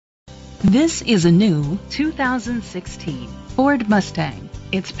This is a new 2016 Ford Mustang.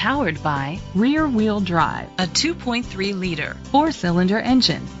 It's powered by rear-wheel drive, a 2.3-liter four-cylinder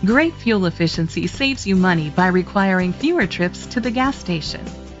engine. Great fuel efficiency saves you money by requiring fewer trips to the gas station.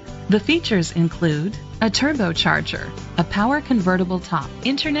 The features include a turbocharger, a power convertible top,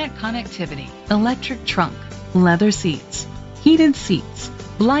 internet connectivity, electric trunk, leather seats, heated seats,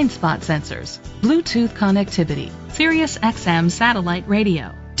 blind spot sensors, Bluetooth connectivity, Sirius XM satellite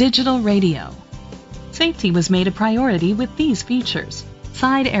radio, digital radio. Safety was made a priority with these features: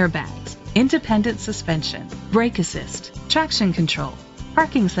 side airbags, independent suspension, brake assist, traction control,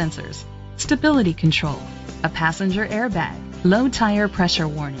 parking sensors, stability control, a passenger airbag, low tire pressure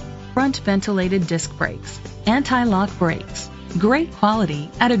warning, front ventilated disc brakes, anti-lock brakes. Great quality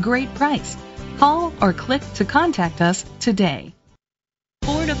at a great price. Call or click to contact us today.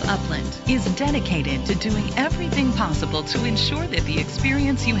 Ford of Upland is dedicated to doing everything possible to ensure that the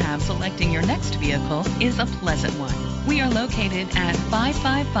experience you have selecting your next vehicle is a pleasant one. We are located at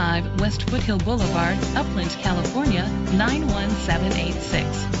 555 West Foothill Boulevard, Upland, California,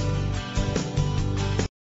 91786.